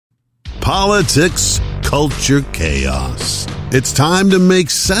politics, culture, chaos. It's time to make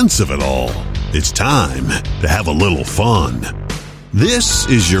sense of it all. It's time to have a little fun. This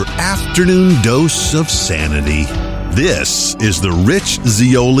is your afternoon dose of sanity. This is the Rich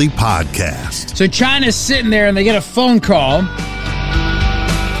Zeoli Podcast. So China's sitting there and they get a phone call.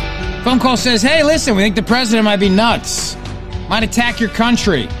 Phone call says, hey, listen, we think the president might be nuts. Might attack your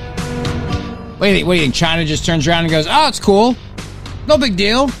country. What do you think? China just turns around and goes, oh, it's cool. No big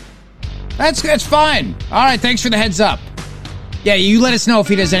deal. That's fine. All right, thanks for the heads up. Yeah, you let us know if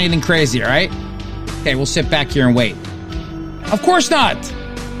he does anything crazy, all right? Okay, we'll sit back here and wait. Of course not.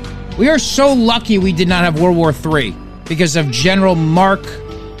 We are so lucky we did not have World War III because of General Mark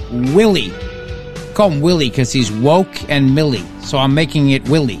Milley. Call him Willie because he's woke and Milley, so I'm making it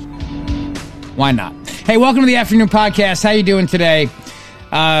Willie. Why not? Hey, welcome to the Afternoon Podcast. How you doing today?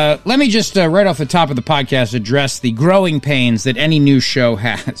 Let me just, right off the top of the podcast, address the growing pains that any news show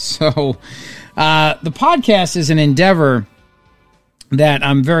has. So, the podcast is an endeavor that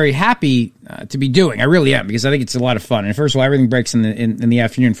I'm very happy to be doing. I really am, because I think it's a lot of fun. And first of all, everything breaks in the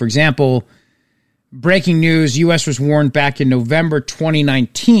afternoon. For example, breaking news, U.S. was warned back in November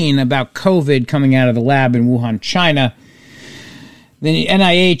 2019 about COVID coming out of the lab in Wuhan, China. The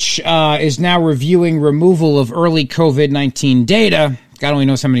NIH is now reviewing removal of early COVID-19 data. God only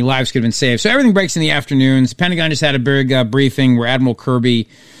knows how many lives could have been saved. So everything breaks in the afternoons. The Pentagon just had a big briefing where Admiral Kirby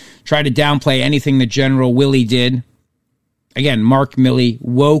tried to downplay anything that General Willey did. Again, Mark Milley,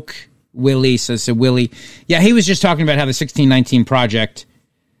 woke Willie, says Willie. Yeah, he was just talking about how the 1619 Project,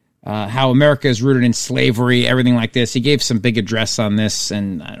 how America is rooted in slavery, everything like this. He gave some big address on this,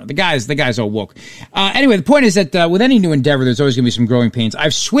 and I don't know, the guy's all woke. Anyway, the point is that with any new endeavor, there's always going to be some growing pains.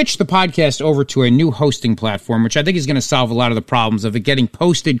 I've switched the podcast over to a new hosting platform, which I think is going to solve a lot of the problems of it getting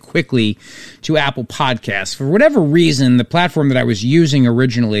posted quickly to Apple Podcasts. For whatever reason, the platform that I was using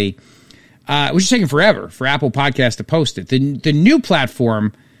originally it was just taking forever for Apple Podcasts to post it. The new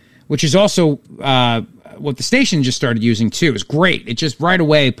platform, which is also what the station just started using too, is great. It just right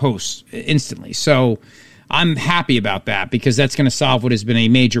away posts instantly. So I'm happy about that, because that's going to solve what has been a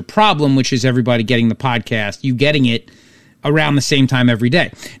major problem, which is everybody getting the podcast, you getting it around the same time every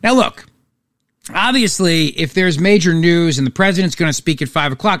day. Now, look, obviously, if there's major news and the president's going to speak at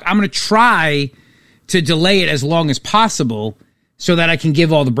 5 o'clock, I'm going to try to delay it as long as possible so that I can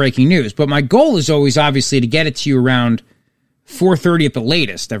give all the breaking news. But my goal is always, obviously, to get it to you around 4:30 at the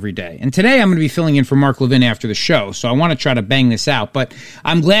latest every day. And today I'm going to be filling in for Mark Levin after the show, so I want to try to bang this out. But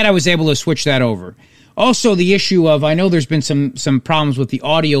I'm glad I was able to switch that over. Also, the issue of, I know there's been some problems with the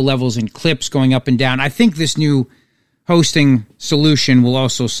audio levels and clips going up and down. I think this new hosting solution will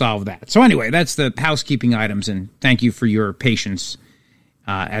also solve that. So anyway, that's the housekeeping items, and thank you for your patience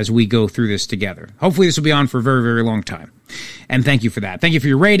as we go through this together. Hopefully this will be on for a very, very long time. And thank you for that. Thank you for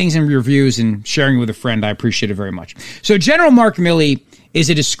your ratings and reviews and sharing with a friend. I appreciate it very much. So General Mark Milley is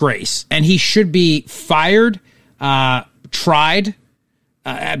a disgrace, and he should be fired, tried.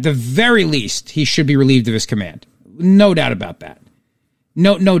 At the very least, he should be relieved of his command. No doubt about that.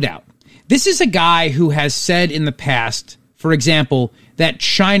 No doubt. This is a guy who has said in the past, for example, that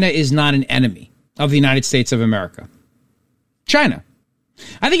China is not an enemy of the United States of America. China.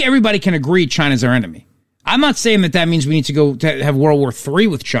 I think everybody can agree China's our enemy. I'm not saying that means we need to go to have World War III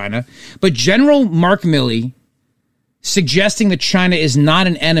with China, but General Mark Milley suggesting that China is not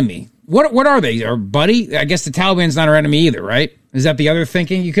an enemy. What are they? Our buddy? I guess the Taliban's not our enemy either, right? Is that the other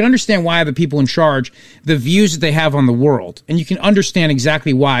thinking? You can understand why the people in charge, the views that they have on the world, and you can understand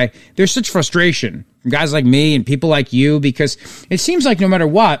exactly why there's such frustration from guys like me and people like you, because it seems like no matter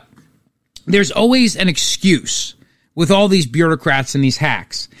what, there's always an excuse with all these bureaucrats and these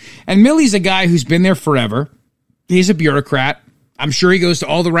hacks. And Milley's a guy who's been there forever. He's a bureaucrat. I'm sure he goes to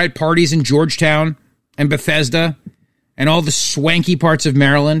all the right parties in Georgetown and Bethesda and all the swanky parts of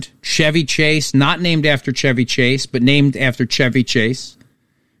Maryland. Chevy Chase, not named after Chevy Chase, but named after Chevy Chase.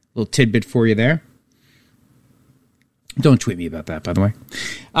 Little tidbit for you there. Don't tweet me about that, by the way.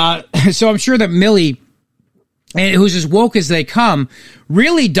 So I'm sure that Milley, who's as woke as they come,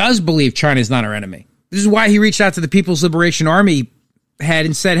 really does believe China is not our enemy. This is why he reached out to the People's Liberation Army head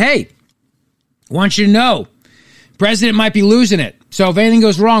and said, hey, I want you to know, President might be losing it. So if anything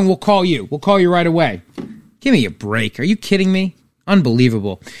goes wrong, we'll call you. We'll call you right away. Give me a break. Are you kidding me?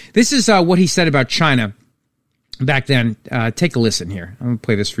 Unbelievable. This is what he said about China back then. Take a listen here. I'm going to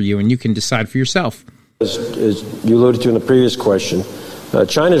play this for you, and you can decide for yourself. As you alluded to in the previous question,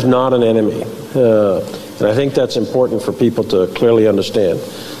 China is not an enemy. And I think that's important for people to clearly understand.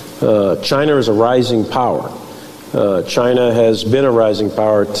 China is a rising power. China has been a rising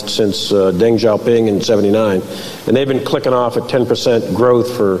power since Deng Xiaoping in '79, and they've been clicking off at 10%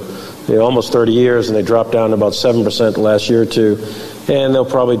 growth for almost 30 years, and they dropped down to about 7% the last year or two. And they'll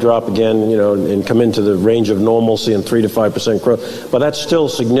probably drop again, and come into the range of normalcy and 3 to 5% growth. But that's still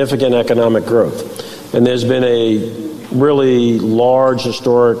significant economic growth. And there's been a really large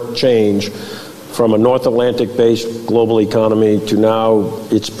historic change from a North Atlantic-based global economy to now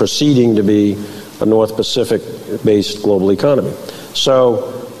it's proceeding to be a North Pacific-based global economy.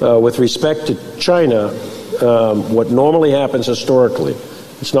 So with respect to China, what normally happens historically,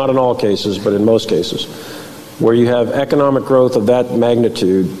 it's not in all cases, but in most cases, where you have economic growth of that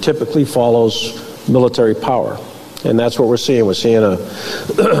magnitude typically follows military power. And that's what we're seeing. We're seeing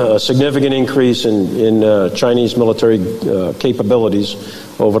a significant increase in Chinese military capabilities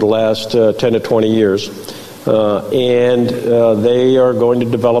over the last 10 to 20 years. And they are going to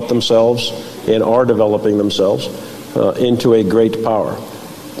develop themselves and are developing themselves into a great power.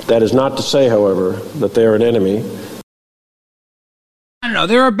 That is not to say, however, that they're an enemy. I don't know.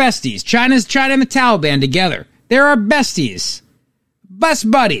 They're our besties. China and the Taliban together. They're our besties. Best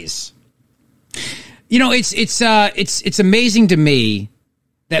buddies. It's amazing to me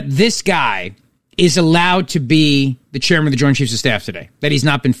that this guy is allowed to be the chairman of the Joint Chiefs of Staff today, that he's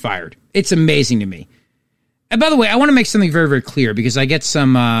not been fired. It's amazing to me. And by the way, I want to make something very, very clear, because I get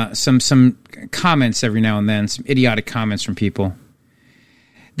some comments every now and then, some idiotic comments from people.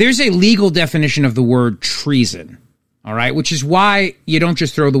 There's a legal definition of the word treason, all right, which is why you don't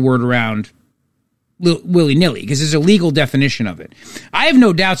just throw the word around willy-nilly, because there's a legal definition of it. I have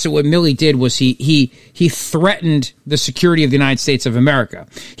no doubts that what Milley did was he threatened the security of the United States of America.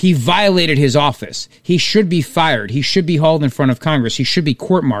 He violated his office. He should be fired. He should be hauled in front of Congress. He should be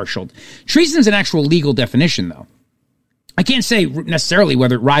court-martialed. Treason's an actual legal definition, though. I can't say necessarily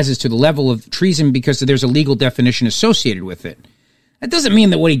whether it rises to the level of treason because there's a legal definition associated with it. That doesn't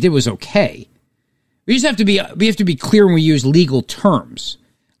mean that what he did was okay. We have to be clear when we use legal terms.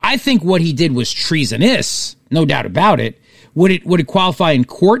 I think what he did was treasonous, no doubt about it. Would it qualify in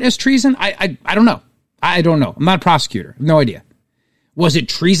court as treason? I don't know. I don't know. I'm not a prosecutor. I have no idea. Was it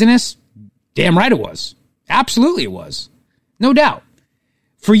treasonous? Damn right it was. Absolutely it was. No doubt.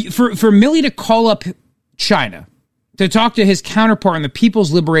 For Milley to call up China to talk to his counterpart in the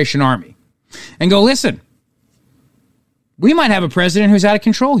People's Liberation Army and go, listen, we might have a president who's out of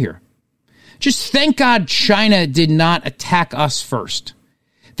control here. Just thank God China did not attack us first.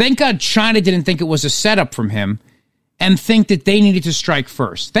 Thank God China didn't think it was a setup from him and think that they needed to strike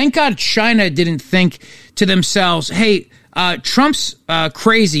first. Thank God China didn't think to themselves, hey, Trump's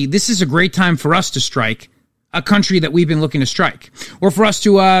crazy. This is a great time for us to strike a country that we've been looking to strike, or for us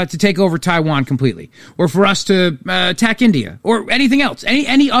to take over Taiwan completely, or for us to attack India, or anything else,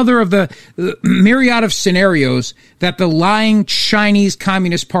 any other of the myriad of scenarios that the lying Chinese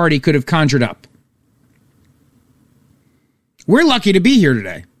Communist Party could have conjured up. We're lucky to be here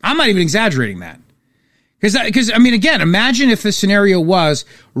today. I'm not even exaggerating that. Because I mean, again, imagine if the scenario was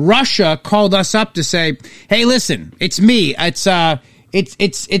Russia called us up to say, hey, listen, it's me.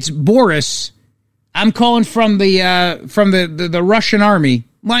 It's Boris. I'm calling from the Russian army.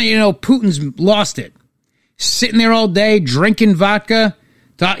 Well, Putin's lost it. Sitting there all day, drinking vodka,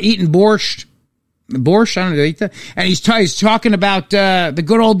 eating borscht. Borscht, I don't know, eat that. And he's talking about the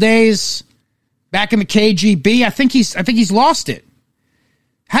good old days back in the KGB. I think he's lost it.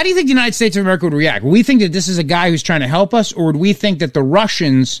 How do you think the United States of America would react? Would we think that this is a guy who's trying to help us, or would we think that the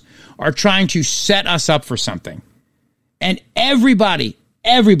Russians are trying to set us up for something? And everybody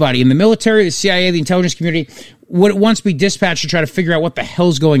in the military, the CIA, the intelligence community would at once be dispatched to try to figure out what the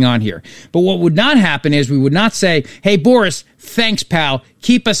hell's going on here. But what would not happen is we would not say, hey, Boris, thanks, pal.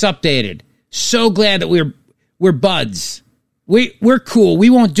 Keep us updated. So glad that we're buds. We're cool. We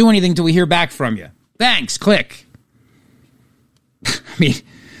won't do anything till we hear back from you. Thanks. Click. I mean,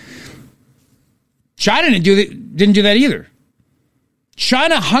 China didn't do that either.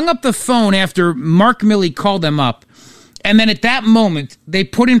 China hung up the phone after Mark Milley called them up. And then at that moment, they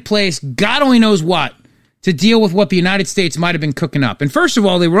put in place God only knows what to deal with what the United States might have been cooking up. And first of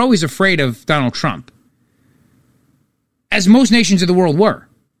all, they were always afraid of Donald Trump, as most nations of the world were.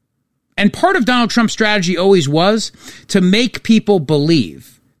 And part of Donald Trump's strategy always was to make people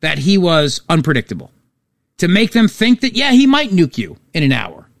believe that he was unpredictable, to make them think that, yeah, he might nuke you in an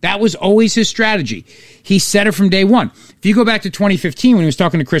hour. That was always his strategy. He said it from day one. If you go back to 2015, when he was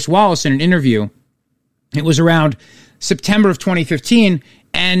talking to Chris Wallace in an interview, it was around September of 2015,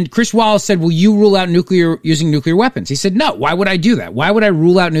 and Chris Wallace said, will you rule out using nuclear weapons? He said, no, why would I do that? Why would I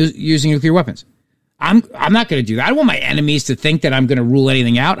rule out using nuclear weapons? I'm not going to do that. I don't want my enemies to think that I'm going to rule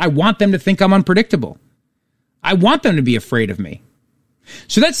anything out. I want them to think I'm unpredictable. I want them to be afraid of me.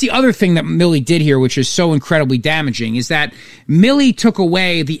 So that's the other thing that Milley did here, which is so incredibly damaging, is that Milley took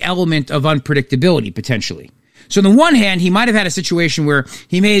away the element of unpredictability, potentially. So on the one hand, he might have had a situation where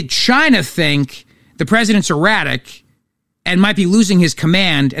he made China think the president's erratic and might be losing his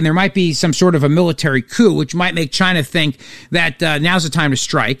command, and there might be some sort of a military coup, which might make China think that now's the time to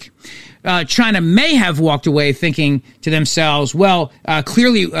strike. China may have walked away thinking to themselves, well,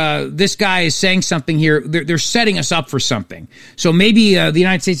 clearly this guy is saying something here. They're setting us up for something. So maybe the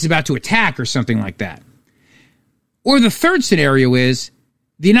United States is about to attack or something like that. Or the third scenario is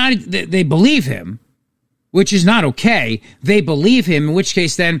they believe him, which is not okay. They believe him, in which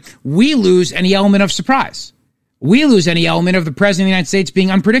case then we lose any element of surprise. We lose any element of the president of the United States being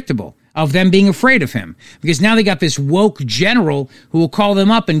unpredictable, of them being afraid of him. Because now they got this woke general who will call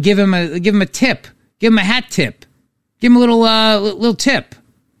them up and give him a tip, give him a hat tip, give him a little tip.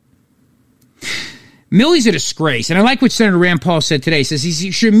 Milley's a disgrace, and I like what Senator Rand Paul said today. He says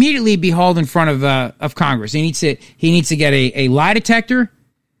he should immediately be hauled in front of Congress. He needs to get a lie detector,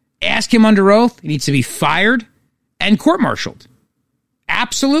 ask him under oath. He needs to be fired and court-martialed.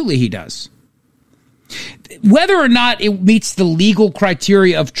 Absolutely, he does. Whether or not it meets the legal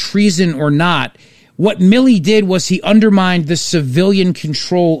criteria of treason or not, what Milley did was he undermined the civilian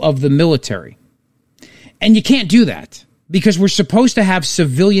control of the military. And you can't do that because we're supposed to have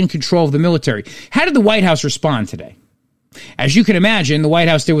civilian control of the military. How did the White House respond today? As you can imagine, the White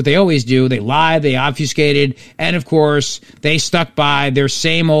House did what they always do. They lied, they obfuscated, and of course, they stuck by their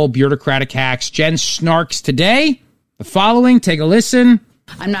same old bureaucratic hacks. Jen snarks today. The following, take a listen.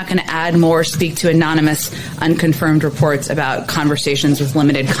 I'm not going to add more, speak to anonymous, unconfirmed reports about conversations with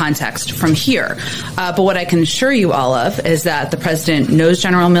limited context from here. But what I can assure you all of is that the president knows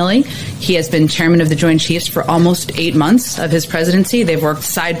General Milley. He has been chairman of the Joint Chiefs for almost 8 months of his presidency. They've worked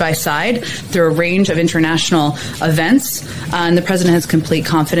side by side through a range of international events. And the president has complete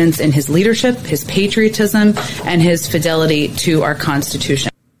confidence in his leadership, his patriotism, and his fidelity to our Constitution.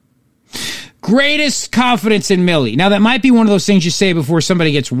 Greatest confidence in Milley. Now, that might be one of those things you say before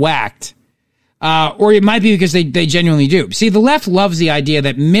somebody gets whacked. Or it might be because they genuinely do. See, the left loves the idea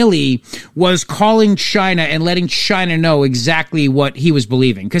that Milley was calling China and letting China know exactly what he was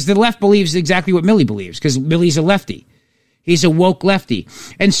believing. Because the left believes exactly what Milley believes. Because Milley's a lefty. He's a woke lefty.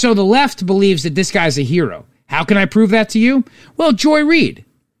 And so the left believes that this guy's a hero. How can I prove that to you? Well, Joy Reid.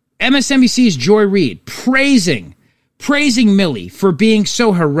 MSNBC's Joy Reid praising Milley for being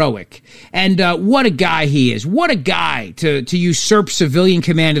so heroic. And what a guy he is. What a guy to usurp civilian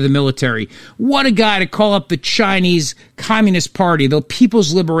command of the military. What a guy to call up the Chinese Communist Party, the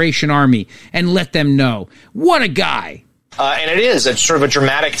People's Liberation Army, and let them know. What a guy. And it is a sort of a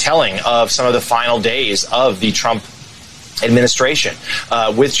dramatic telling of some of the final days of the Trump administration,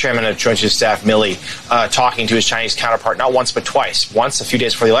 with Chairman of Joint Chiefs of Staff Milley talking to his Chinese counterpart not once but twice. Once a few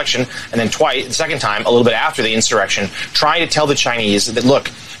days before the election, and then twice, the second time, a little bit after the insurrection, trying to tell the Chinese that, look,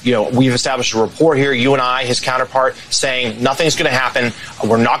 we've established a rapport here, you and I, his counterpart, saying nothing's going to happen,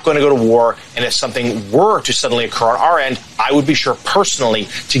 we're not going to go to war, and if something were to suddenly occur on our end, I would be sure personally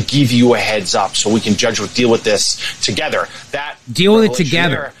to give you a heads up so we can deal with this together. Deal with it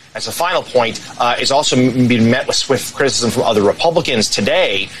together. As a final point, is also being met with swift criticism from other Republicans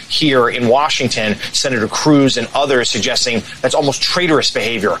today here in Washington. Senator Cruz and others suggesting that's almost traitorous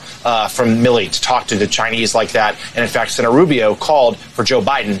behavior from Milley to talk to the Chinese like that. And in fact, Senator Rubio called for Joe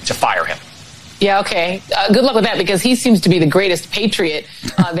Biden to fire him. Yeah, okay. Good luck with that, because he seems to be the greatest patriot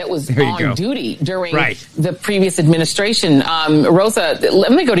that was on duty during the previous administration. Rosa,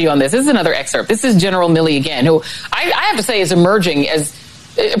 let me go to you on this. This is another excerpt. This is General Milley again, who I have to say is emerging as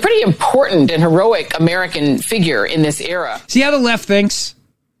a pretty important and heroic American figure in this era. See how the left thinks?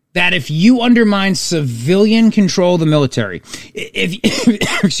 That if you undermine civilian control of the military,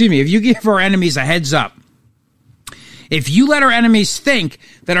 if you give our enemies a heads up, if you let our enemies think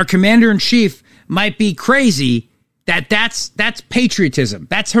that our commander-in-chief might be crazy, that's patriotism.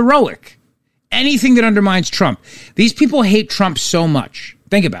 That's heroic. Anything that undermines Trump. These people hate Trump so much.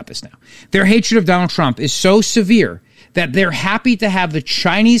 Think about this now. Their hatred of Donald Trump is so severe that they're happy to have the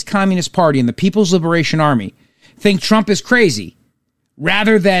Chinese Communist Party and the People's Liberation Army think Trump is crazy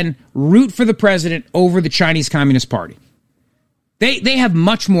rather than root for the president over the Chinese Communist Party. They have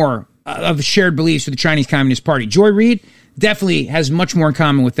much more of shared beliefs with the Chinese Communist Party. Joy Reid definitely has much more in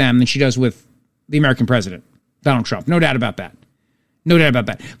common with them than she does with the American president, Donald Trump. No doubt about that. No doubt about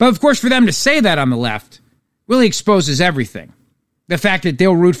that. But of course, for them to say that on the left really exposes everything. The fact that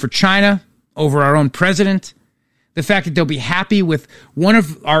they'll root for China over our own president. The fact that they'll be happy with one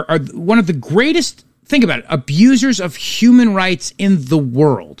of the greatest, think about it, abusers of human rights in the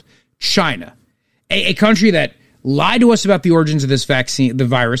world, China, a country that lied to us about the origins of this vaccine, the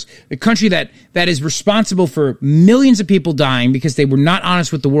virus, the country that is responsible for millions of people dying because they were not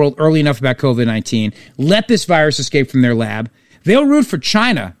honest with the world early enough about COVID-19, let this virus escape from their lab, they'll root for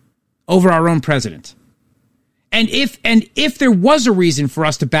China over our own president. And if there was a reason for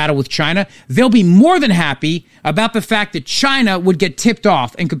us to battle with China, they'll be more than happy about the fact that China would get tipped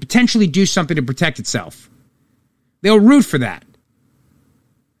off and could potentially do something to protect itself. They'll root for that.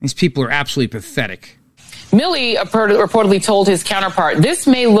 These people are absolutely pathetic. Milley reportedly told his counterpart, this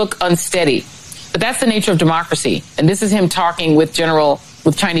may look unsteady, but that's the nature of democracy. And this is him talking with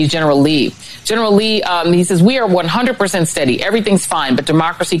Chinese General Li. General Li, he says, we are 100% steady. Everything's fine, but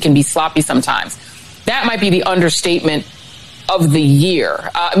democracy can be sloppy sometimes. That might be the understatement of the year.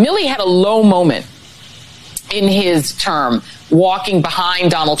 Milley had a low moment in his term, walking behind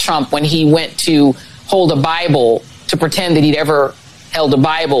Donald Trump when he went to hold a Bible to pretend that he'd ever held a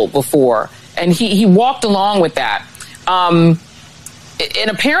Bible before. And he walked along with that. And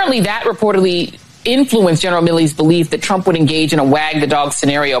apparently that reportedly influenced General Milley's belief that Trump would engage in a wag the dog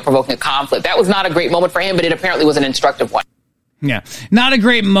scenario, provoking a conflict. That was not a great moment for him, but it apparently was an instructive one. Yeah, not a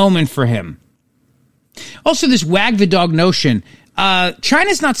great moment for him. Also, this wag the dog notion,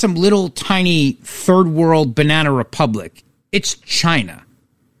 China's not some little tiny third world banana republic. It's China.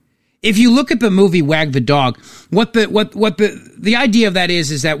 If you look at the movie Wag the Dog, what the idea of that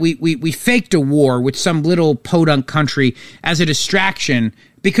is that we faked a war with some little podunk country as a distraction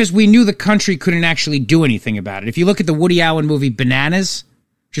because we knew the country couldn't actually do anything about it. If you look at the Woody Allen movie Bananas,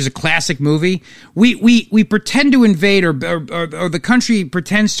 which is a classic movie, we pretend to invade or the country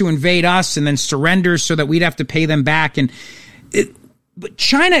pretends to invade us and then surrenders so that we'd have to pay them back. But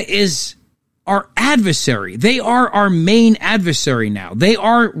China is our adversary. They are our main adversary now. They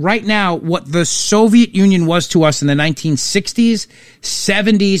are right now what the Soviet Union was to us in the 1960s,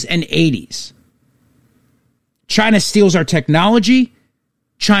 70s, and 80s. China steals our technology.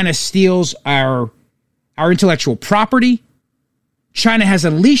 China steals our intellectual property. China has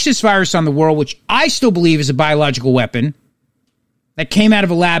unleashed this virus on the world, which I still believe is a biological weapon that came out of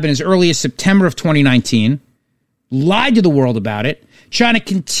a lab in as early as September of 2019, lied to the world about it. China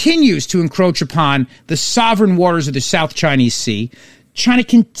continues to encroach upon the sovereign waters of the South Chinese Sea. China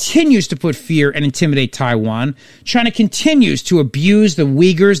continues to put fear and intimidate Taiwan. China continues to abuse the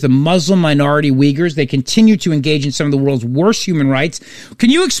Uyghurs, the Muslim minority Uyghurs. They continue to engage in some of the world's worst human rights. Can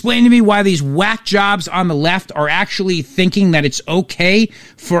you explain to me why these whack jobs on the left are actually thinking that it's okay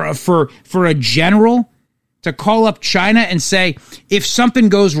for a general to call up China and say, if something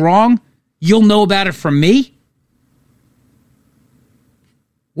goes wrong, you'll know about it from me?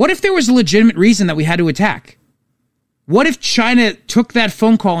 What if there was a legitimate reason that we had to attack? What if China took that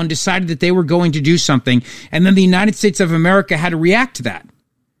phone call and decided that they were going to do something, and then the United States of America had to react to that?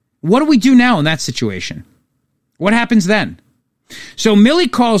 What do we do now in that situation? What happens then? So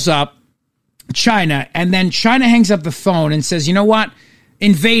Milley calls up China, and then China hangs up the phone and says, you know what?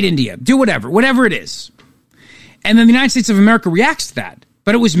 Invade India. Do whatever it is. And then the United States of America reacts to that.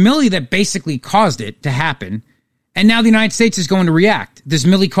 But it was Milley that basically caused it to happen. And now the United States is going to react. Does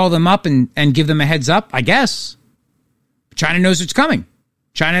Milley call them up and give them a heads up? I guess. China knows it's coming.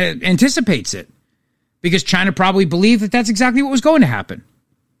 China anticipates it. Because China probably believed that that's exactly what was going to happen.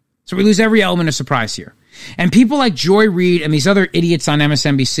 So we lose every element of surprise here. And people like Joy Reid and these other idiots on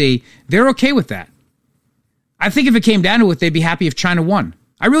MSNBC, they're okay with that. I think if it came down to it, they'd be happy if China won.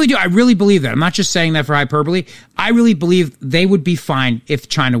 I really do. I really believe that. I'm not just saying that for hyperbole. I really believe they would be fine if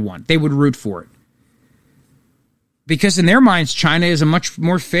China won. They would root for it. Because in their minds, China is a much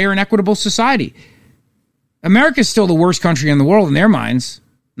more fair and equitable society. America is still the worst country in the world in their minds.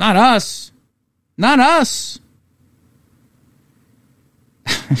 Not us. Not us.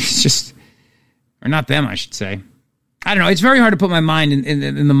 It's just, or not them, I should say. I don't know. It's very hard to put my mind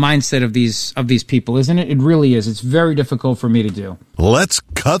in the mindset of these people, isn't it? It really is. It's very difficult for me to do. Let's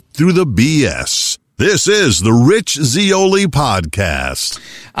cut through the BS. This is the Rich Zeoli Podcast.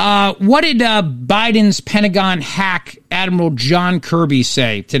 What did Biden's Pentagon hack Admiral John Kirby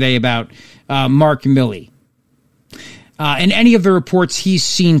say today about Mark Milley? And any of the reports he's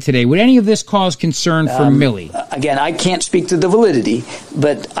seen today, would any of this cause concern for Milley? Again, I can't speak to the validity,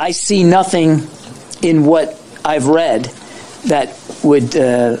 but I see nothing in what I've read that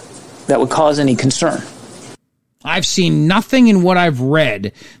would cause any concern. I've seen nothing in what I've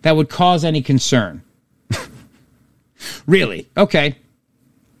read that would cause any concern. Really? Okay.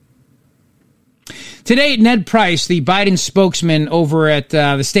 Today, Ned Price, the Biden spokesman over at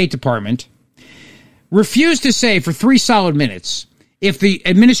the State Department, refused to say for 3 solid minutes if the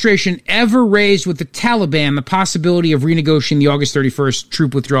administration ever raised with the Taliban the possibility of renegotiating the August 31st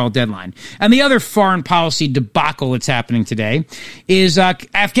troop withdrawal deadline. And the other foreign policy debacle that's happening today is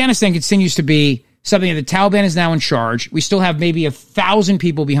Afghanistan continues to be something that the Taliban is now in charge. We still have maybe 1,000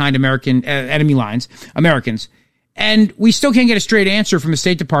 people behind American enemy lines, Americans. And we still can't get a straight answer from the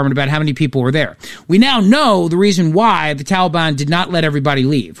State Department about how many people were there. We now know the reason why the Taliban did not let everybody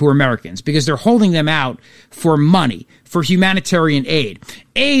leave who are Americans, because they're holding them out for money, for humanitarian aid.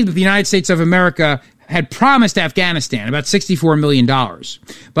 Aid that the United States of America had promised Afghanistan, about $64 million.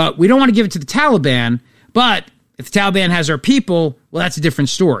 But we don't want to give it to the Taliban. But if the Taliban has our people, well, that's a different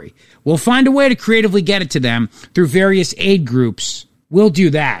story. We'll find a way to creatively get it to them through various aid groups. We'll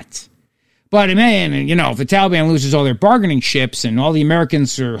do that. But, man, if the Taliban loses all their bargaining chips and all the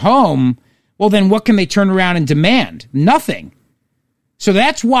Americans are home, well, then what can they turn around and demand? Nothing. So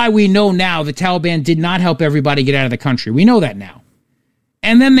that's why we know now the Taliban did not help everybody get out of the country. We know that now.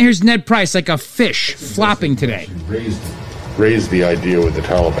 And then there's Ned Price, like a fish, flopping today. Raised the idea with the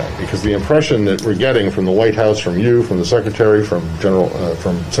Taliban, because the impression that we're getting from the White House, from you, from the Secretary, from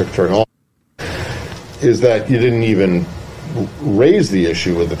Secretary Hall, is that you didn't even raise the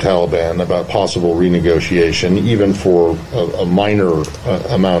issue with the Taliban about possible renegotiation, even for a minor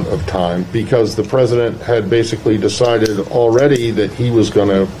amount of time, because the president had basically decided already that he was going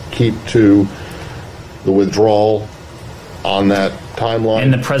to keep to the withdrawal on that timeline,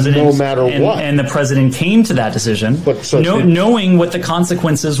 and the president, no matter what. And the president came to that decision, knowing what the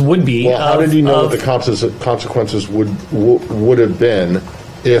consequences would be. Well, how did he know what the consequences would have been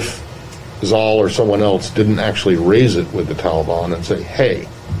if Zal or someone else didn't actually raise it with the Taliban and say, hey,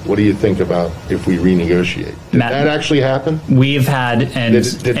 what do you think about if we renegotiate? Did that actually happen? We've had, did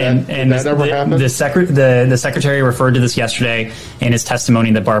that ever happen? The secretary referred to this yesterday in his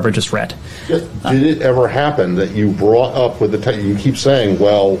testimony that Barbara just read. Did it ever happen that you brought up with you keep saying,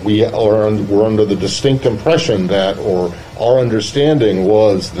 well, we're under the distinct impression that, or our understanding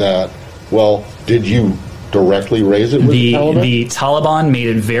was that, well, did you directly raise it with the Taliban? The Taliban made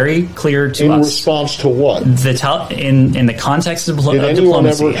it very clear to us. In response to what? In the context of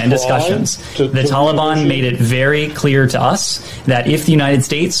diplomacy and discussions, the Taliban made it very clear to us that if the United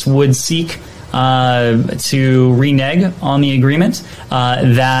States would seek to renege on the agreement,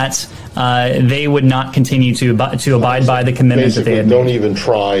 that they would not continue to abide by the commitment that they had made. Don't even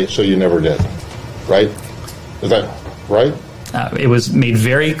try, so you never did. Right? Is that right? It was made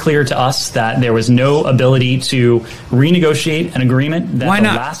very clear to us that there was no ability to renegotiate an agreement that the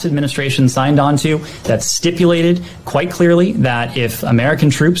last administration signed on to that stipulated quite clearly that if American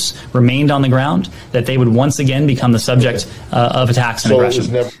troops remained on the ground, that they would once again become the subject of attacks and aggression.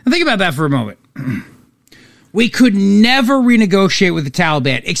 Think about that for a moment. We could never renegotiate with the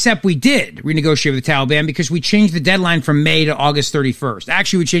Taliban, except we did renegotiate with the Taliban because we changed the deadline from May to August 31st.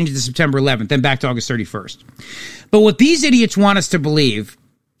 Actually, we changed it to September 11th, then back to August 31st. But what these idiots want us to believe,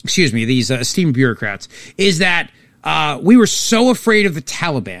 these esteemed bureaucrats, is that we were so afraid of the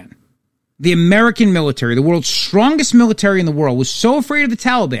Taliban. The American military, the world's strongest military in the world, was so afraid of the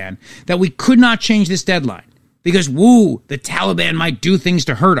Taliban that we could not change this deadline. Because, the Taliban might do things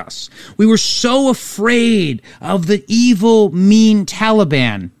to hurt us. We were so afraid of the evil, mean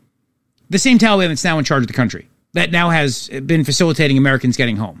Taliban. The same Taliban that's now in charge of the country. That now has been facilitating Americans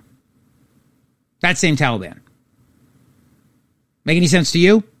getting home. That same Taliban. Make any sense to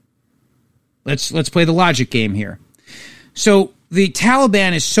you? Let's play the logic game here. So the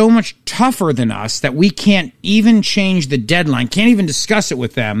Taliban is so much tougher than us that we can't even change the deadline, can't even discuss it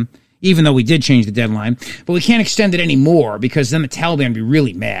with them, even though we did change the deadline, but we can't extend it anymore because then the Taliban would be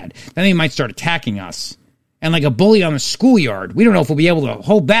really mad. Then they might start attacking us. And like a bully on the schoolyard, we don't know if we'll be able to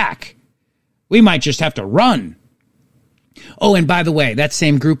hold back. We might just have to run. Oh, and by the way, that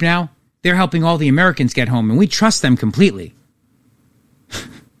same group now, they're helping all the Americans get home, and we trust them completely.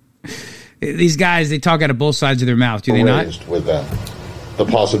 These guys, they talk out of both sides of their mouth, do they not? With that, the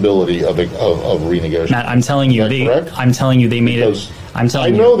possibility of renegotiation. Matt, I'm telling you, they made it. I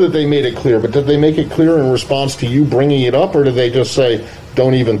know that they made it clear, but did they make it clear in response to you bringing it up, or did they just say,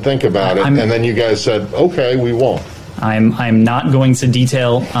 don't even think about it, and then you guys said, okay, we won't? I'm not going to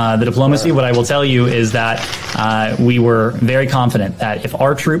detail the diplomacy. What I will tell you is that we were very confident that if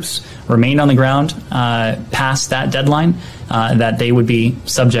our troops remained on the ground past that deadline, that they would be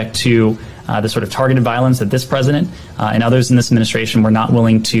subject to the sort of targeted violence that this president and others in this administration were not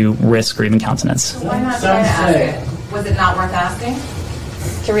willing to risk or even countenance. Why not try to ask it? Was it not worth asking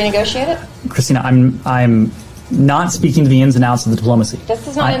to renegotiate it? Christina, I'm not speaking to the ins and outs of the diplomacy. This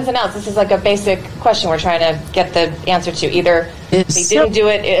is not ins and outs. This is like a basic question we're trying to get the answer to. Either They didn't do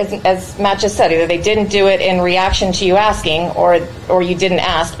it, as Matt just said, either they didn't do it in reaction to you asking, or you didn't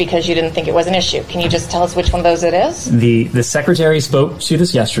ask because you didn't think it was an issue. Can you just tell us which one of those it is? The secretary spoke to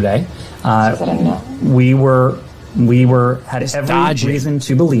this yesterday. We had every reason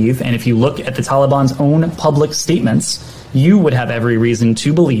to believe, and if you look at the Taliban's own public statements, you would have every reason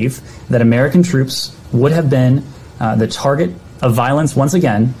to believe that American troops would have been the target of violence once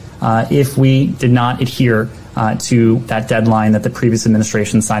again if we did not adhere to that deadline that the previous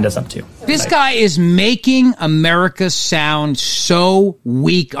administration signed us up to. This guy is making America sound so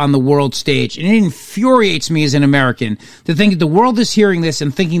weak on the world stage, and it infuriates me as an American to think that the world is hearing this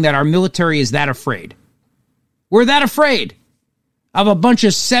and thinking that our military is that afraid. We're that afraid of a bunch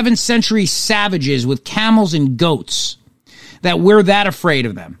of 7th century savages with camels and goats, that we're that afraid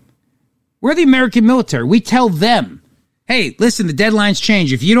of them. We're the American military. We tell them, hey, listen, the deadlines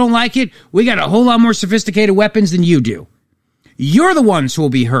change. If you don't like it, we got a whole lot more sophisticated weapons than you do. You're the ones who will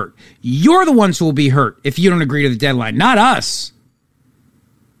be hurt. You're the ones who will be hurt if you don't agree to the deadline, not us.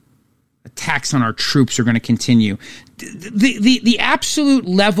 Attacks on our troops are going to continue. The absolute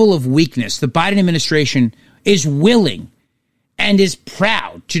level of weakness the Biden administration is willing and is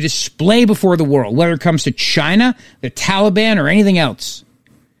proud to display before the world, whether it comes to China, the Taliban, or anything else.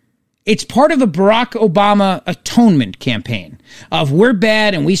 It's part of the Barack Obama atonement campaign of we're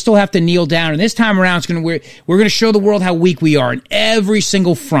bad and we still have to kneel down. And this time around, we're going to show the world how weak we are in every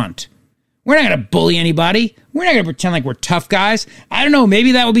single front. We're not going to bully anybody. We're not going to pretend like we're tough guys. I don't know.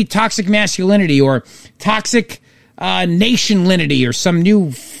 Maybe that would be toxic masculinity or toxic nationlinity or some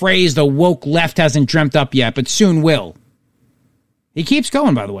new phrase the woke left hasn't dreamt up yet, but soon will. He keeps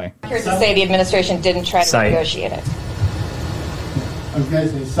going, by the way. Here to say the administration didn't try to negotiate it. I was going to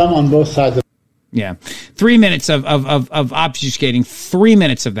say some on both sides. Yeah. 3 minutes of obfuscating. 3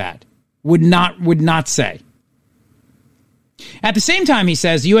 minutes of that would not say. At the same time, he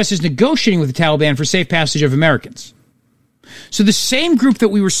says the U.S. is negotiating with the Taliban for safe passage of Americans. So the same group that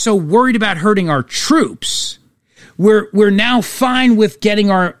we were so worried about hurting our troops, we're now fine with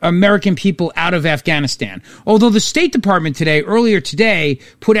getting our American people out of Afghanistan. Although the State Department earlier today,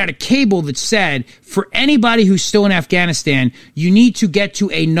 put out a cable that said for anybody who's still in Afghanistan, you need to get to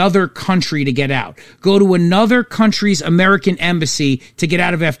another country to get out. Go to another country's American embassy to get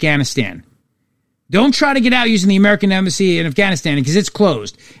out of Afghanistan. Don't try to get out using the American embassy in Afghanistan because it's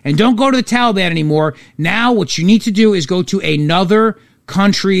closed. And don't go to the Taliban anymore. Now what you need to do is go to another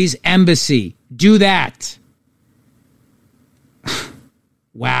country's embassy. Do that.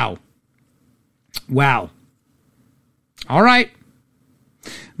 Wow. All right.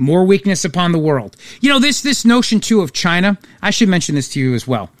 More weakness upon the world. You know, this notion, too, of China, I should mention this to you as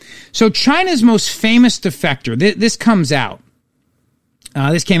well. So China's most famous defector, this comes out.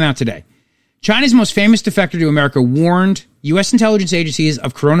 This came out today. China's most famous defector to America warned U.S. intelligence agencies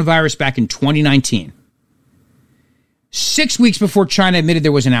of coronavirus back in 2019. 6 weeks before China admitted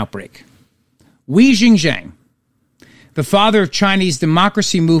there was an outbreak. Wei Jingzheng, the father of Chinese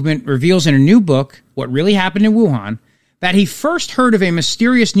democracy movement, reveals in a new book, What Really Happened in Wuhan, that he first heard of a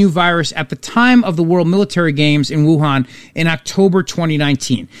mysterious new virus at the time of the World Military Games in Wuhan in October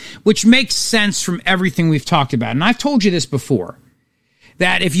 2019, which makes sense from everything we've talked about. And I've told you this before,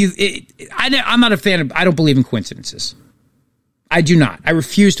 that I'm not a fan of, I don't believe in coincidences. I do not. I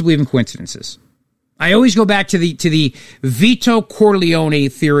refuse to believe in coincidences. I always go back to the Vito Corleone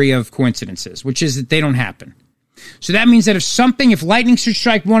theory of coincidences, which is that they don't happen. So that means that if lightning should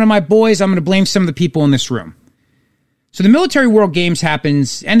strike one of my boys, I'm going to blame some of the people in this room. So the Military World Games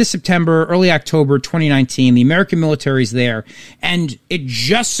happens end of September, early October 2019. The American military is there. And it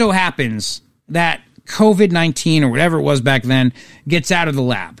just so happens that COVID-19 or whatever it was back then gets out of the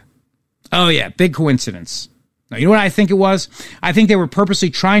lab. Oh, yeah, big coincidence. Now, you know what I think it was? I think they were purposely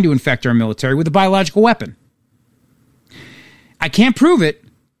trying to infect our military with a biological weapon. I can't prove it,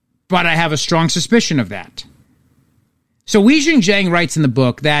 but I have a strong suspicion of that. So Wei Jingzheng writes in the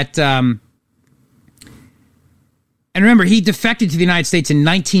book that, and remember, he defected to the United States in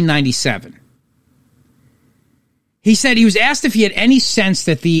 1997. He said he was asked if he had any sense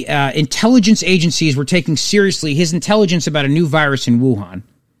that the intelligence agencies were taking seriously his intelligence about a new virus in Wuhan.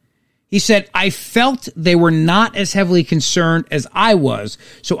 He said, I felt they were not as heavily concerned as I was,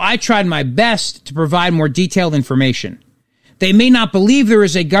 so I tried my best to provide more detailed information. They may not believe there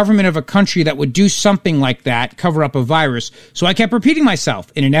is a government of a country that would do something like that, cover up a virus, so I kept repeating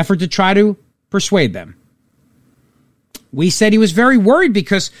myself in an effort to try to persuade them. We said he was very worried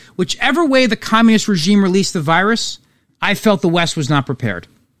because whichever way the communist regime released the virus, I felt the West was not prepared.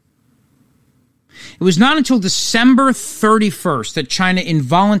 It was not until December 31st that China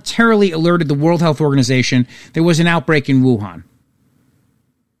involuntarily alerted the World Health Organization there was an outbreak in Wuhan.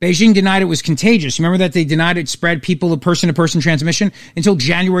 Beijing denied it was contagious. Remember that they denied it spread people to person transmission until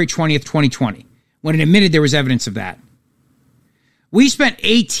January 20th, 2020, when it admitted there was evidence of that. We spent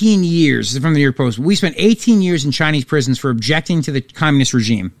 18 years, this is from the New York Post, we spent 18 years in Chinese prisons for objecting to the communist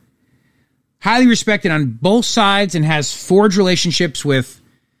regime. Highly respected on both sides and has forged relationships with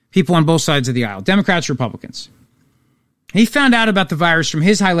people on both sides of the aisle, Democrats, Republicans. He found out about the virus from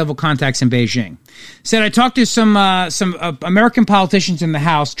his high-level contacts in Beijing. Said, I talked to some American politicians in the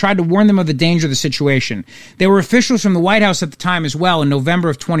House, tried to warn them of the danger of the situation. They were officials from the White House at the time as well in November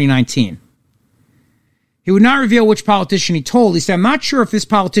of 2019. He would not reveal which politician he told. He said, I'm not sure if this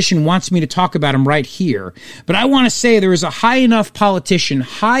politician wants me to talk about him right here, but I want to say there is a high enough politician,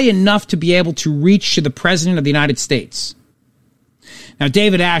 high enough to be able to reach to the President of the United States. Now,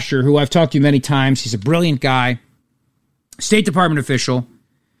 David Asher, who I've talked to many times, he's a brilliant guy, State Department official,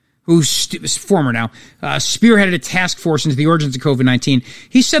 who's former now, spearheaded a task force into the origins of COVID-19.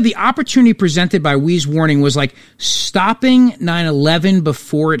 He said the opportunity presented by Wee's warning was like stopping 9/11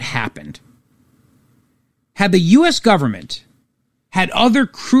 before it happened. Had the U.S. government had other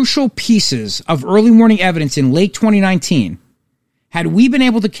crucial pieces of early warning evidence in late 2019, had we been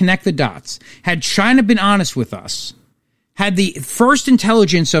able to connect the dots, had China been honest with us, had the first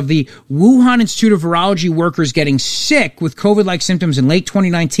intelligence of the Wuhan Institute of Virology workers getting sick with COVID-like symptoms in late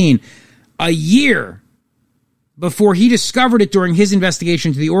 2019, a year before he discovered it during his investigation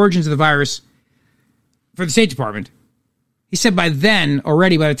into the origins of the virus for the State Department, he said by then,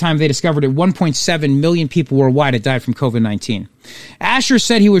 already by the time they discovered it, 1.7 million people worldwide had died from COVID-19. Asher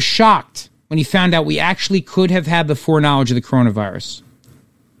said he was shocked when he found out we actually could have had the foreknowledge of the coronavirus.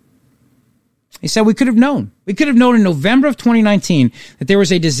 He said we could have known. We could have known in November of 2019 that there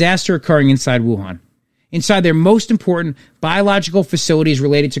was a disaster occurring inside Wuhan, inside their most important biological facilities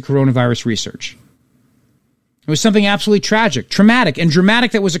related to coronavirus research. It was something absolutely tragic, traumatic, and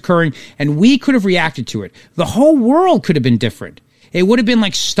dramatic that was occurring, and we could have reacted to it. The whole world could have been different. It would have been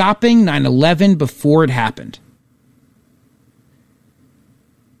like stopping 9/11 before it happened.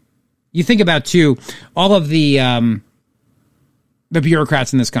 You think about, too, all of the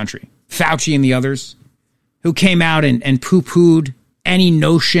bureaucrats in this country, Fauci and the others, who came out and poo-pooed any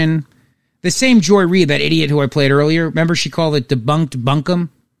notion. The same Joy Reid, that idiot who I played earlier, remember she called it debunked bunkum?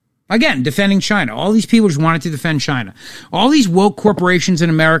 Again, defending China. All these people just wanted to defend China. All these woke corporations in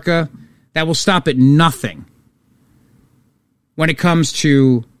America that will stop at nothing when it comes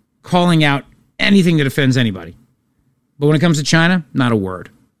to calling out anything that offends anybody. But when it comes to China, not a word.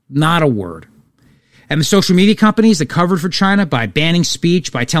 Not a word. And the social media companies that covered for China by banning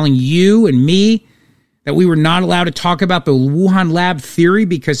speech, by telling you and me that we were not allowed to talk about the Wuhan lab theory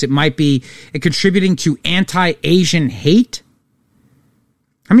because it might be contributing to anti-Asian hate.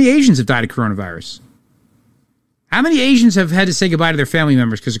 How many Asians have died of coronavirus? How many Asians have had to say goodbye to their family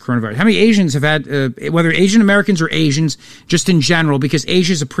members because of coronavirus? How many Asians have had, whether Asian Americans or Asians, just in general, because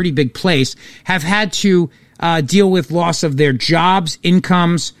Asia is a pretty big place, have had to deal with loss of their jobs,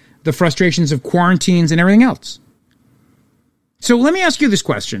 incomes, the frustrations of quarantines, and everything else? So let me ask you this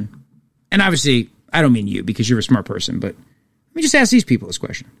question. And obviously, I don't mean you because you're a smart person, but let me just ask these people this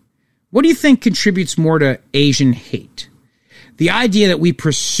question. What do you think contributes more to Asian hate? The idea that we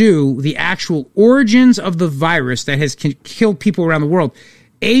pursue the actual origins of the virus that has killed people around the world,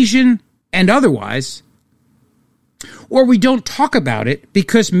 Asian and otherwise, or we don't talk about it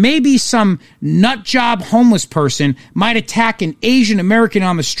because maybe some nutjob homeless person might attack an Asian American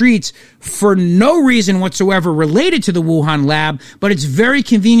on the streets for no reason whatsoever related to the Wuhan lab, but it's very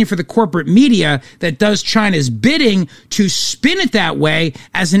convenient for the corporate media that does China's bidding to spin it that way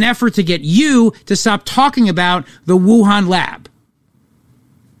as an effort to get you to stop talking about the Wuhan lab.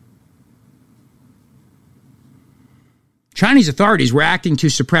 Chinese authorities were acting to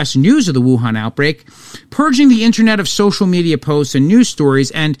suppress news of the Wuhan outbreak, purging the internet of social media posts and news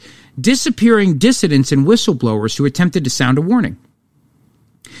stories, and disappearing dissidents and whistleblowers who attempted to sound a warning.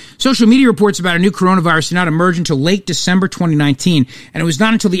 Social media reports about a new coronavirus did not emerge until late December 2019, and it was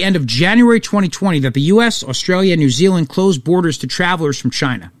not until the end of January 2020 that the U.S., Australia, and New Zealand closed borders to travelers from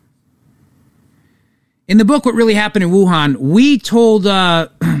China. In the book, What Really Happened in Wuhan, we told...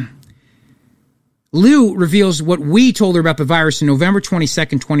 Liu reveals what Wei told her about the virus in November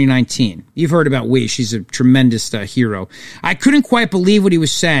 22nd, 2019. You've heard about Wei. She's a tremendous hero. I couldn't quite believe what he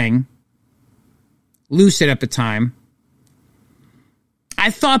was saying. Liu said at the time,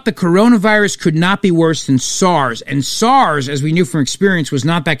 I thought the coronavirus could not be worse than SARS. And SARS, as we knew from experience, was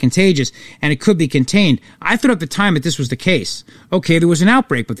not that contagious and it could be contained. I thought at the time that this was the case. Okay, there was an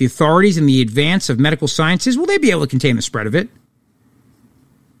outbreak, but the authorities and the advance of medical sciences, will they be able to contain the spread of it?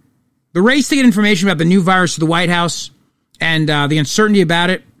 The race to get information about the new virus to the White House and the uncertainty about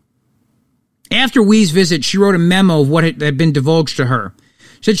it After Wee's visit, she wrote a memo of what had been divulged to her.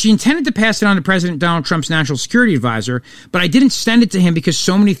 Said she intended to pass it on to President Donald Trump's national security advisor, but I didn't send it to him because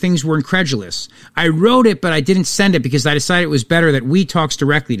so many things were incredulous. I wrote it, but I didn't send it because I decided it was better that Wee talks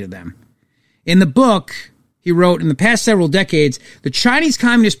directly to them. In the book, he wrote, in the past several decades, the Chinese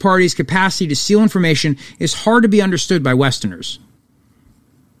Communist Party's capacity to steal information is hard to be understood by Westerners.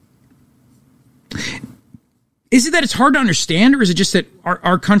 Is it that it's hard to understand, or is it just that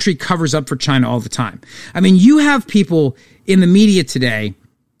our country covers up for China all the time? I mean, you have people in the media today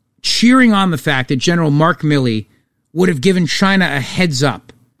cheering on the fact that General Mark Milley would have given China a heads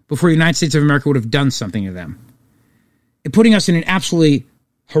up before the United States of America would have done something to them, putting us in an absolutely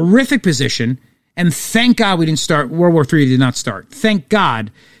horrific position. And thank God we didn't start, World War III did not start. Thank God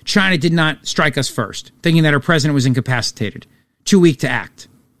China did not strike us first, thinking that our president was incapacitated, too weak to act.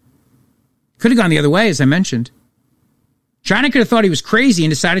 Could have gone the other way, as I mentioned. China could have thought he was crazy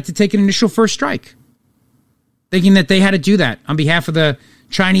and decided to take an initial first strike, thinking that they had to do that on behalf of the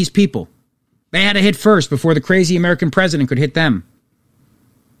Chinese people. They had to hit first before the crazy American president could hit them.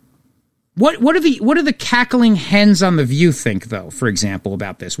 What do the cackling hens on The View think, though, for example,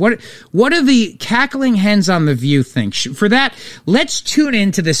 about this? What do the cackling hens on The View think? For that, let's tune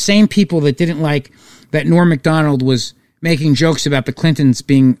in to the same people that didn't like that Norm Macdonald was making jokes about the Clintons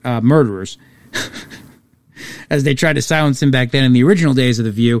being murderers, as they tried to silence him back then in the original days of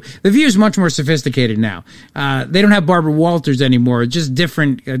The View. The View is much more sophisticated now. They don't have Barbara Walters anymore, just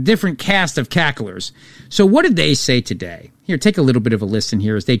a different cast of cacklers. So what did they say today? Here, take a little bit of a listen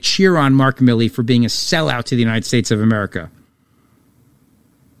here as they cheer on Mark Milley for being a sellout to the United States of America.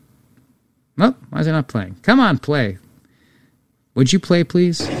 Well, why is it not playing? Come on, play. Would you play,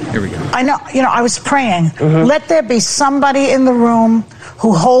 please? Here we go. I know, I was praying. Let there be somebody in the room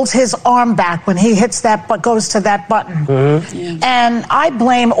who holds his arm back when he hits that, but goes to that button. Yeah. And I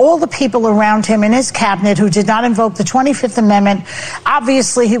blame all the people around him in his cabinet who did not invoke the 25th Amendment.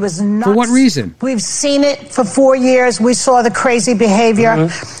 Obviously, he was nuts. For what reason? We've seen it for 4 years. We saw the crazy behavior.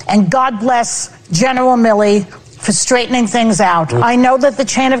 And God bless General Milley for straightening things out. I know that the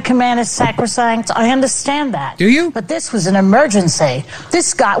chain of command is sacrosanct. I understand that. Do you? But this was an emergency.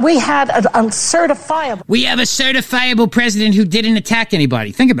 This guy, we had a certifiable... We have a certifiable president who didn't attack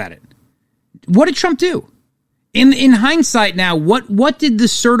anybody. Think about it. What did Trump do? In hindsight now, what did the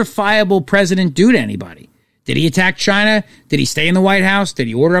certifiable president do to anybody? Did he attack China? Did he stay in the White House? Did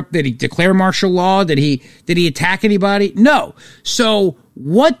he declare martial law? Did he attack anybody? No. So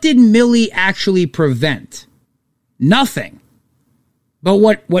what did Milley actually prevent? Nothing. But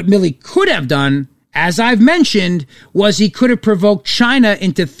what Milley could have done, as I've mentioned, was he could have provoked China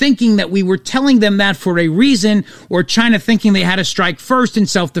into thinking that we were telling them that for a reason, or China thinking they had to strike first in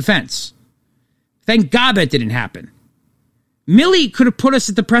self-defense. Thank God that didn't happen. Milley could have put us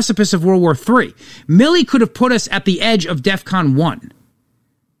at the precipice of World War III. Milley could have put us at the edge of DEFCON 1.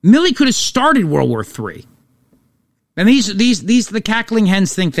 Milley could have started World War III. And the cackling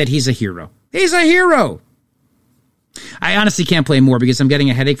hens think that he's a hero. He's a hero. I honestly can't play more because I'm getting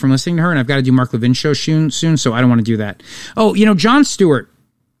a headache from listening to her, and I've got to do Mark Levin's show soon, so I don't want to do that. Oh, Jon Stewart,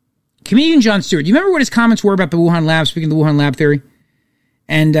 comedian Jon Stewart, do you remember what his comments were about the Wuhan lab, speaking of the Wuhan lab theory?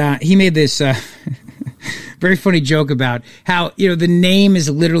 And he made this very funny joke about how, the name is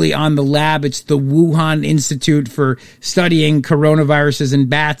literally on the lab. It's the Wuhan Institute for Studying Coronaviruses in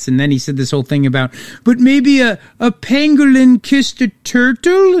Bats. And then he said this whole thing about, but maybe a pangolin kissed a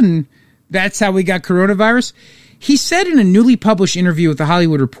turtle, and that's how we got coronavirus. He said in a newly published interview with The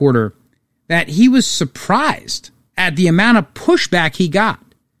Hollywood Reporter that he was surprised at the amount of pushback he got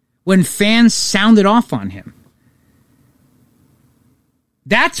when fans sounded off on him.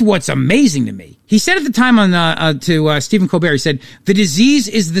 That's what's amazing to me. He said at the time to Stephen Colbert, he said, the disease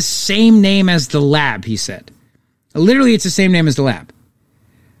is the same name as the lab, he said. Literally, it's the same name as the lab.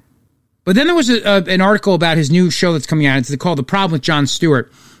 But then there was an article about his new show that's coming out. It's called The Problem with Jon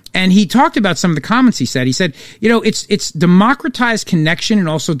Stewart. And he talked about some of the comments he said. He said, it's democratized connection and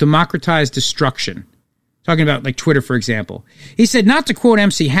also democratized destruction. Talking about like Twitter, for example. He said, not to quote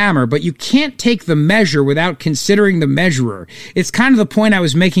MC Hammer, but you can't take the measure without considering the measurer. It's kind of the point I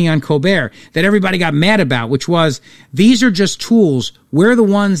was making on Colbert that everybody got mad about, which was, these are just tools. We're the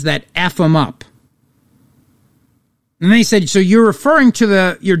ones that F them up. And then he said, so you're referring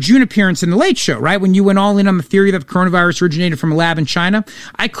to your June appearance in The Late Show, right? When you went all in on the theory that the coronavirus originated from a lab in China.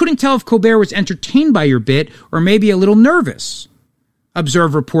 I couldn't tell if Colbert was entertained by your bit or maybe a little nervous,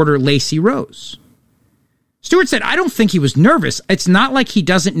 observed reporter Lacey Rose. Stewart said, I don't think he was nervous. It's not like he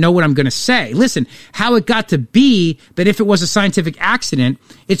doesn't know what I'm going to say. Listen, how it got to be that if it was a scientific accident,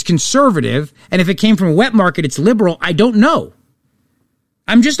 it's conservative, and if it came from a wet market, it's liberal, I don't know.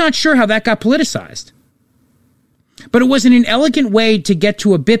 I'm just not sure how that got politicized. But it was an elegant way to get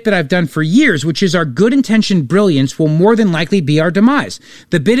to a bit that I've done for years, which is our good-intentioned brilliance will more than likely be our demise.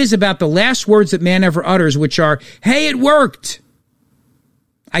 The bit is about the last words that man ever utters, which are, hey, it worked.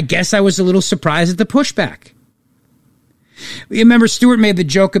 I guess I was a little surprised at the pushback. You remember Stewart made the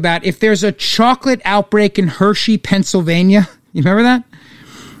joke about if there's a chocolate outbreak in Hershey, Pennsylvania. You remember that?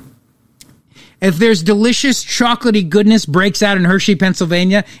 If there's delicious chocolatey goodness breaks out in Hershey,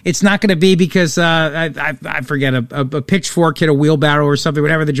 Pennsylvania, it's not going to be because, I forget, a pitchfork hit a wheelbarrow or something,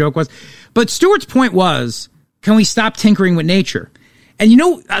 whatever the joke was. But Stewart's point was, can we stop tinkering with nature? And you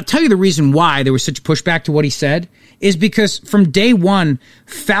know, I'll tell you the reason why there was such pushback to what he said is because from day one,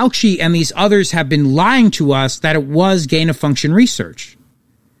 Fauci and these others have been lying to us that it was gain-of-function research.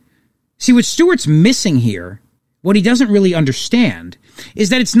 See, what Stewart's missing here, what he doesn't really understand, is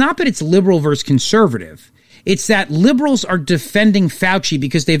that it's not that it's liberal versus conservative. It's that liberals are defending Fauci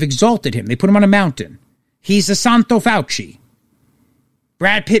because they've exalted him. They put him on a mountain. He's a Santo Fauci.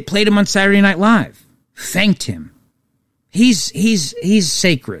 Brad Pitt played him on Saturday Night Live. Thanked him. He's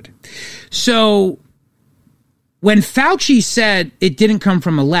sacred. So when Fauci said it didn't come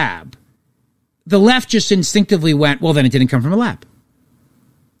from a lab, the left just instinctively went, well, then it didn't come from a lab.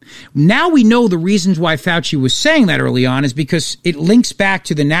 Now we know the reasons why Fauci was saying that early on is because it links back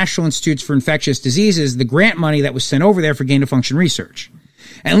to the National Institutes for Infectious Diseases, the grant money that was sent over there for gain-of-function research.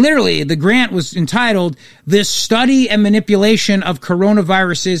 And literally, the grant was entitled, "This Study and Manipulation of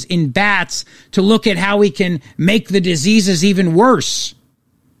Coronaviruses in Bats to Look at How We Can Make the Diseases Even Worse,"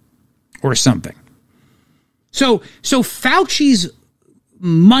 or something. So Fauci's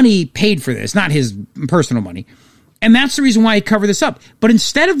money paid for this, not his personal money. And that's the reason why he covered this up. But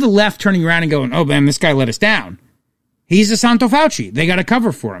instead of the left turning around and going, oh, man, this guy let us down, he's a Santo Fauci. They got to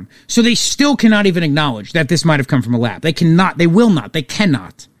cover for him. So they still cannot even acknowledge that this might have come from a lab. They cannot. They will not. They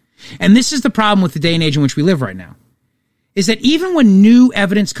cannot. And this is the problem with the day and age in which we live right now, is that even when new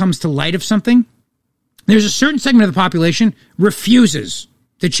evidence comes to light of something, there's a certain segment of the population refuses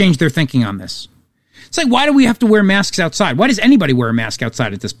to change their thinking on this. It's like, why do we have to wear masks outside? Why does anybody wear a mask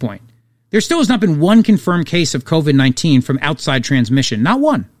outside at this point? There still has not been one confirmed case of COVID-19 from outside transmission. Not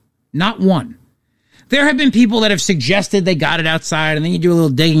one. Not one. There have been people that have suggested they got it outside, and then you do a little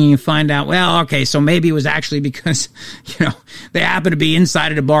digging and you find out, well, okay, so maybe it was actually because, they happened to be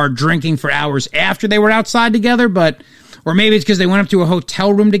inside at a bar drinking for hours after they were outside together, or maybe it's because they went up to a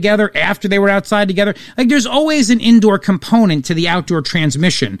hotel room together after they were outside together. Like, there's always an indoor component to the outdoor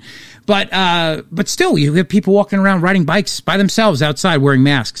transmission. But still, you have people walking around riding bikes by themselves outside wearing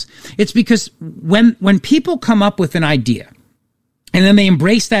masks. It's because when people come up with an idea and then they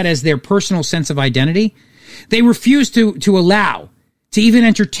embrace that as their personal sense of identity, they refuse to allow, to even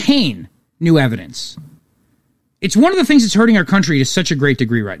entertain new evidence. It's one of the things that's hurting our country to such a great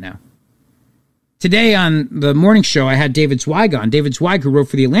degree right now. Today on the morning show, I had David Zweig on. David Zweig, who wrote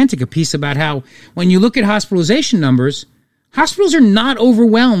for The Atlantic a piece about how when you look at hospitalization numbers, hospitals are not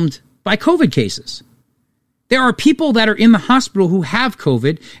overwhelmed by COVID cases. There are people that are in the hospital who have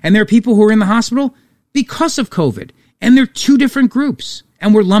COVID, and there are people who are in the hospital because of COVID. And they're two different groups,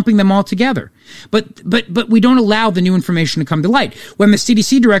 and we're lumping them all together. But we don't allow the new information to come to light. When the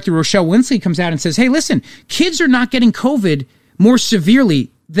CDC director, Rochelle Winsley, comes out and says, hey, listen, kids are not getting COVID more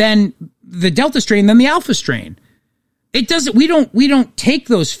severely than the Delta strain than the Alpha strain. It doesn't, we don't take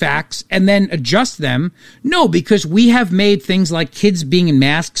those facts and then adjust them. No, because we have made things like kids being in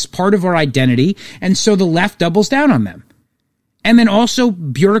masks part of our identity. And so the left doubles down on them. And then also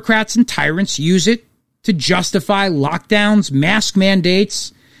bureaucrats and tyrants use it to justify lockdowns, mask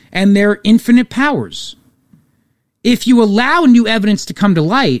mandates, and their infinite powers. If you allow new evidence to come to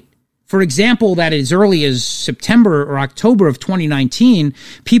light, for example, that as early as September or October of 2019,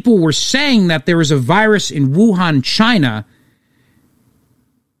 people were saying that there was a virus in Wuhan, China,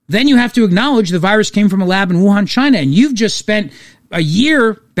 then you have to acknowledge the virus came from a lab in Wuhan, China. And you've just spent a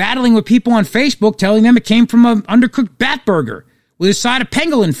year battling with people on Facebook telling them it came from an undercooked bat burger with a side of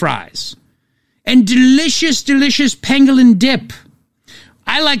pangolin fries and delicious, delicious pangolin dip.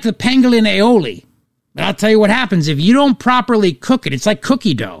 I like the pangolin aioli, but I'll tell you what happens if you don't properly cook it. It's like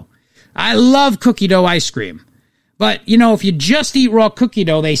cookie dough. I love cookie dough ice cream. But, if you just eat raw cookie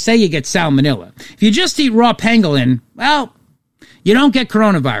dough, they say you get salmonella. If you just eat raw pangolin, well, you don't get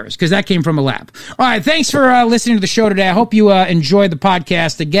coronavirus because that came from a lab. All right, thanks for listening to the show today. I hope you enjoyed the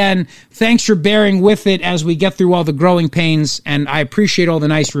podcast. Again, thanks for bearing with it as we get through all the growing pains, and I appreciate all the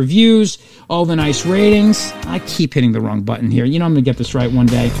nice reviews, all the nice ratings. I keep hitting the wrong button here. I'm going to get this right one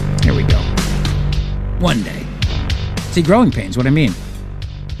day. Here we go. One day. See, growing pains, what I mean.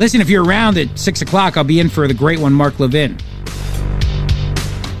 Listen, if you're around at 6 o'clock, I'll be in for the great one, Mark Levin.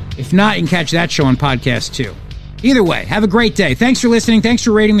 If not, you can catch that show on podcast too. Either way, have a great day. Thanks for listening. Thanks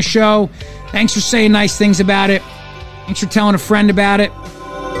for rating the show. Thanks for saying nice things about it. Thanks for telling a friend about it.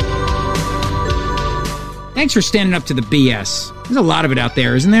 Thanks for standing up to the BS. There's a lot of it out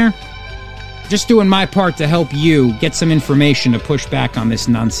there, isn't there? Just doing my part to help you get some information to push back on this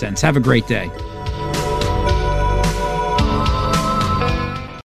nonsense. Have a great day.